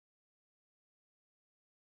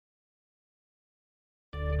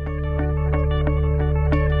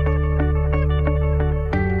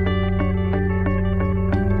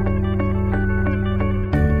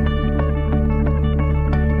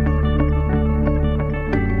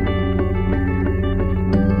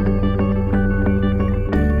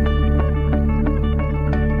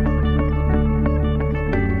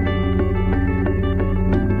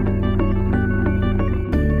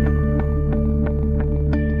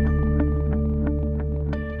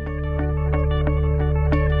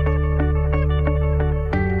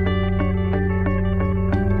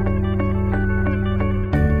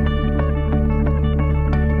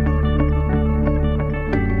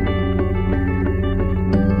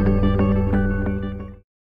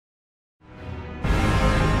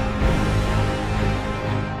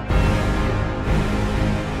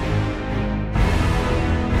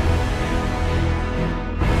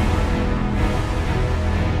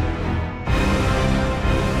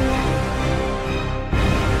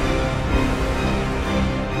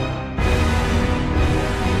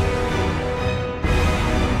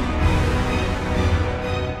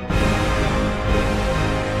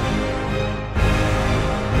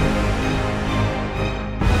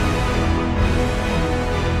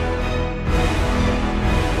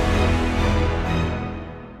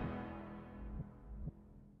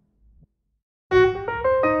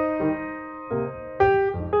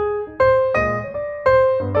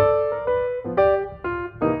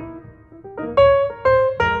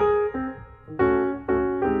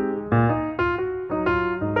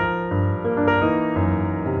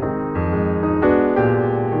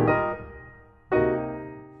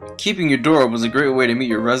Keeping your door open is a great way to meet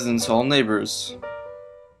your residence hall neighbors.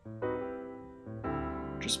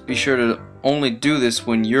 Just be sure to only do this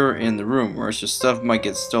when you're in the room, or else your stuff might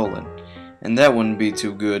get stolen, and that wouldn't be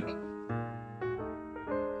too good.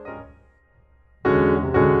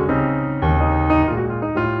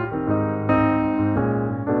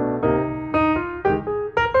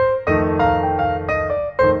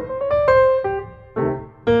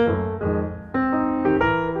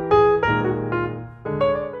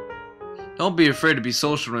 Don't be afraid to be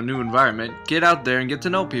social in a new environment. Get out there and get to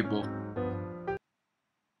know people.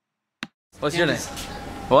 What's your name?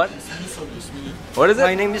 What? What is it?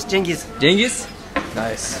 My name is Cengiz. Genghis?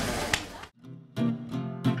 Nice.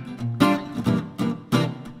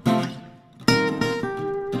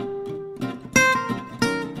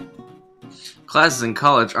 Classes in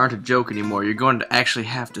college aren't a joke anymore. You're going to actually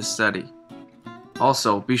have to study.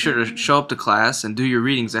 Also, be sure to show up to class and do your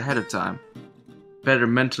readings ahead of time. Better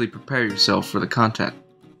mentally prepare yourself for the content.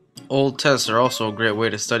 Old tests are also a great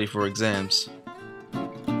way to study for exams.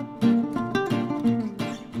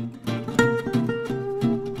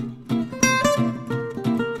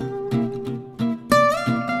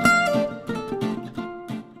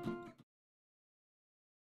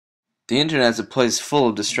 The internet's a place full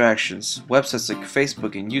of distractions. Websites like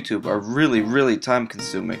Facebook and YouTube are really time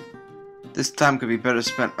consuming. This time could be better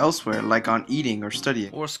spent elsewhere, like on eating or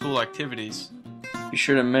studying, or school activities. Be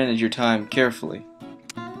sure to manage your time carefully.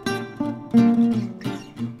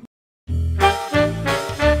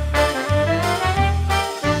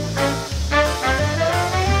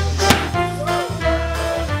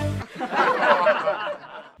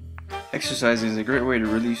 Exercising is a great way to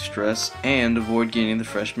relieve stress and avoid gaining the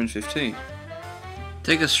freshman 15.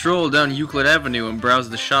 Take a stroll down Euclid Avenue and browse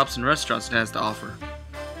the shops and restaurants it has to offer.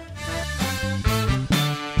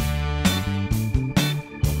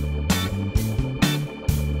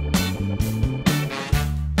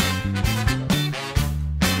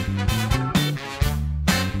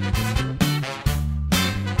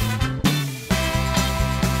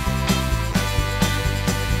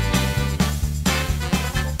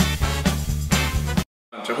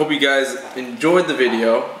 I hope you guys enjoyed the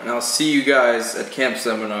video, and I'll see you guys at camp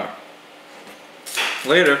seminar.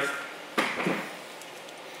 Later.